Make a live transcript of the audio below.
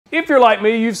If you're like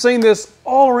me, you've seen this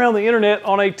all around the internet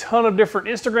on a ton of different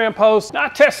Instagram posts. I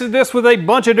tested this with a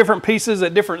bunch of different pieces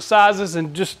at different sizes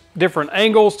and just different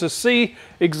angles to see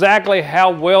exactly how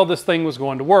well this thing was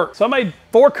going to work. So I made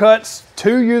 4 cuts,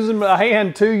 2 using by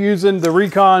hand, 2 using the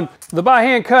Reekon. The by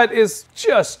hand cut is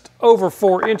just over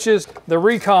 4 inches. The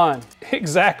Reekon,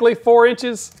 exactly 4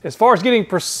 inches. As far as getting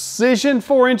precision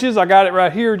 4 inches, I got it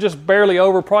right here, just barely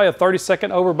over, probably a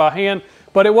 32nd over by hand.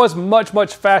 But it was much,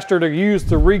 much faster to use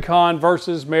the Reekon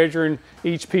versus measuring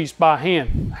each piece by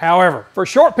hand. However, for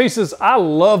short pieces, I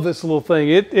love this little thing.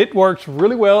 It works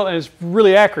really well and it's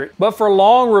really accurate. But for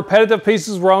long, repetitive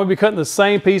pieces where I'm gonna be cutting the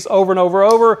same piece over and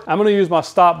over, I'm gonna use my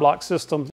stop block system.